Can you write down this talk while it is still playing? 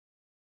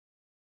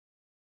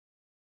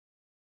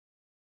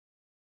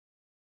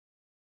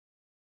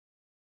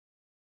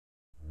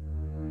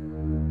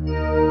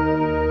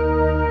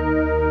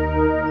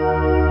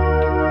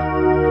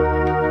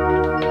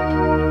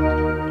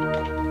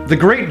The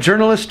great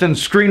journalist and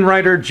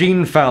screenwriter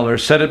Gene Fowler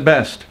said it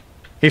best.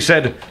 He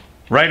said,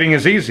 "Writing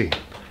is easy.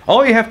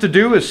 All you have to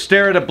do is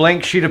stare at a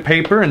blank sheet of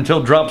paper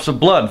until drops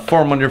of blood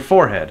form on your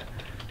forehead."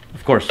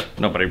 Of course,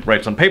 nobody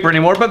writes on paper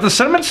anymore, but the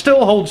sentiment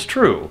still holds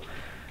true.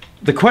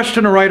 The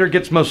question a writer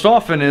gets most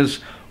often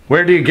is,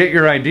 where do you get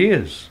your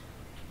ideas?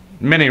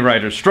 Many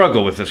writers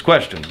struggle with this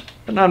question,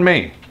 but not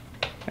me.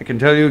 I can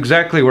tell you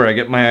exactly where I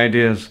get my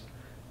ideas.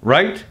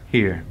 Right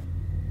here.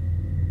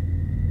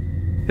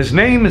 His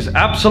name is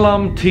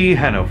ABSALOM T.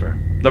 Hanover,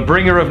 the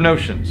bringer of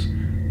notions.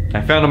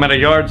 I found him at a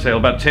yard sale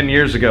about 10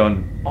 years ago,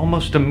 and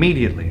almost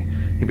immediately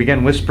he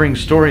began whispering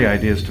story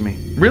ideas to me.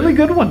 Really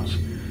good ones.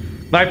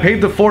 I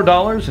paid the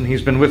 $4, and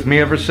he's been with me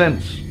ever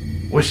since.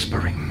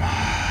 Whispering.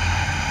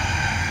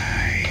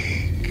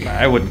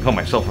 I wouldn't call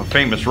myself a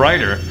famous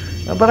writer,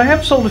 but I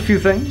have sold a few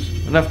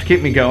things, enough to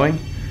keep me going.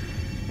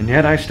 And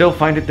yet I still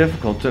find it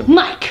difficult to...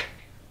 Mike!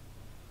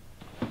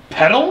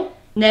 Pedal?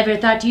 Never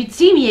thought you'd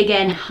see me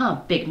again, huh,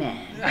 big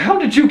man? How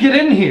did you get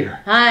in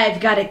here? I've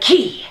got a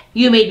key.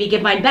 You made me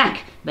give mine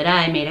back, but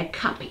I made a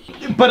copy.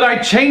 But I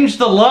changed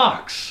the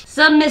locks.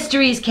 Some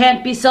mysteries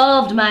can't be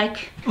solved,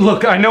 Mike.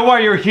 Look, I know why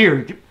you're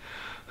here.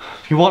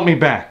 You want me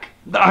back.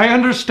 I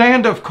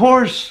understand, of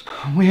course.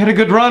 We had a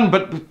good run,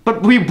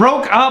 but we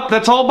broke up.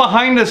 That's all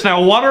behind us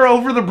now. Water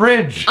over the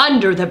bridge.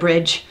 Under the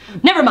bridge.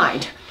 Never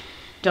mind.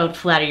 Don't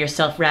flatter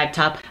yourself,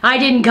 Ragtop. I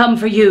didn't come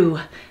for you.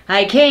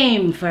 I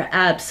came for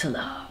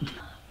ABSALOM.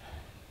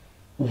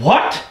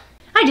 What?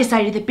 I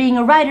decided that being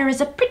a writer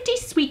is a pretty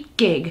sweet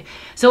gig,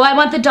 so I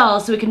want the doll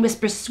so it can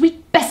whisper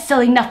sweet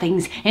best-selling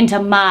nothings into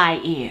my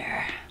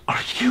ear. Are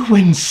you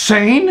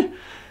insane?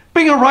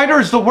 Being a writer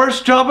is the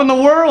worst job in the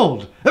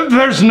world.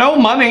 There's no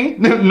money.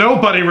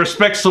 Nobody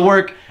respects the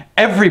work.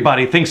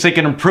 Everybody thinks they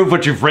can improve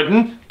what you've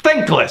written.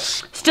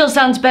 Thankless. Still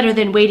sounds better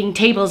than waiting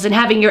tables and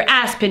having your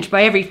ass pinched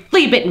by every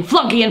flea-bitten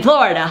flunky in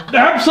Florida.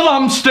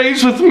 ABSALOM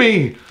stays with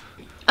me.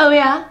 Oh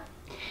yeah?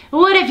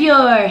 What if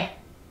you're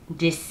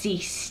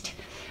deceased,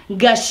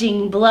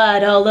 gushing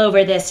blood all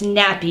over this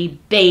nappy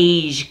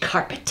beige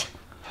carpet?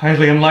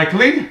 Highly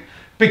unlikely,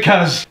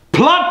 because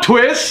plot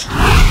twist!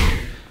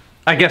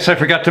 I guess I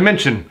forgot to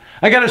mention,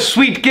 I got a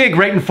sweet gig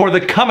writing for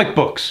the comic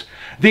books.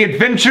 The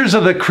Adventures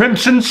of the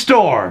Crimson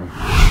Storm.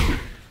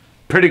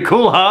 Pretty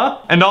cool, huh?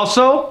 And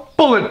also,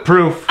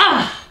 bulletproof.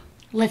 Ah!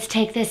 Let's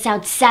take this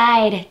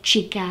outside,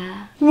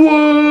 chica.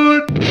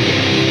 What?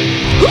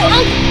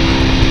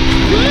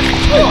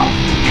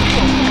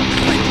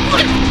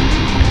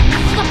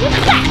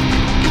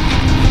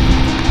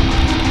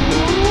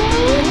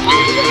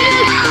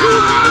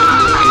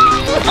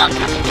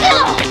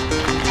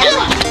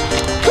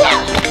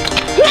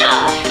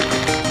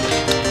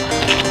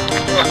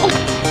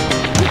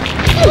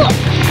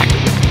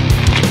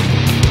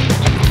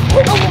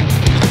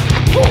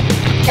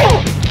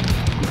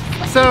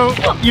 So,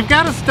 you've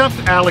got a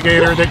stuffed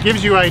alligator that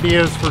gives you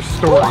ideas for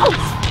stories.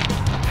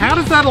 How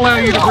does that allow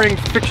you to bring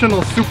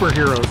fictional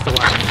superheroes to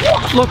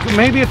life? Look,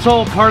 maybe it's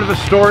all part of the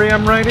story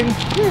I'm writing.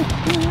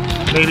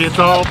 Maybe it's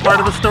all part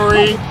of a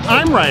story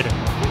I'm writing.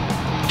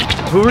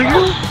 Who are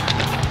you?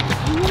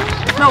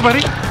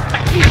 Nobody.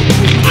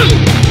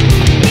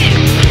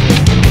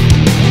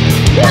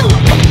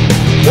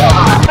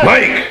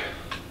 Mike!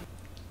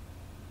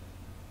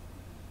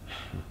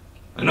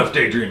 Enough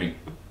daydreaming.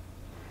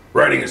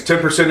 Writing is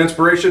 10%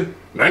 inspiration,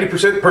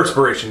 90%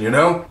 perspiration, you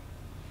know?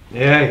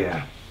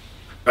 Yeah.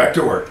 Back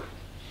to work.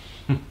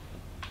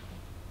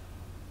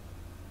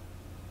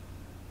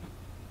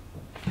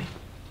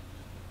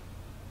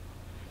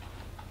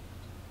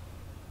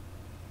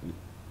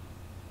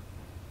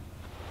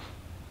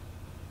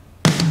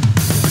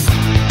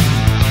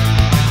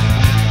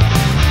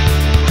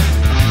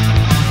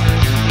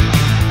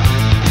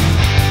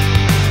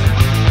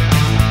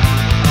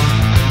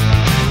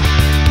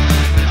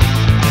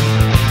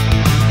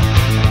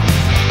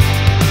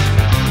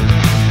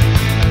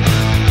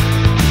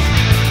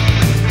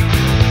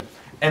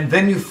 And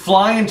then you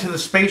fly into the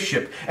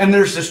spaceship, and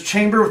there's this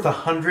chamber with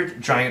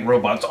 100 giant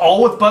robots,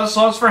 all with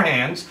buzzsaws for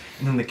hands,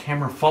 and then the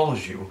camera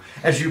follows you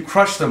as you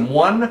crush them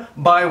one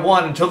by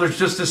one until there's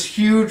just this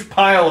huge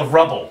pile of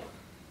rubble.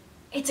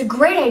 It's a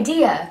great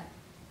idea,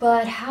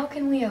 but how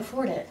can we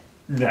afford it?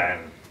 Then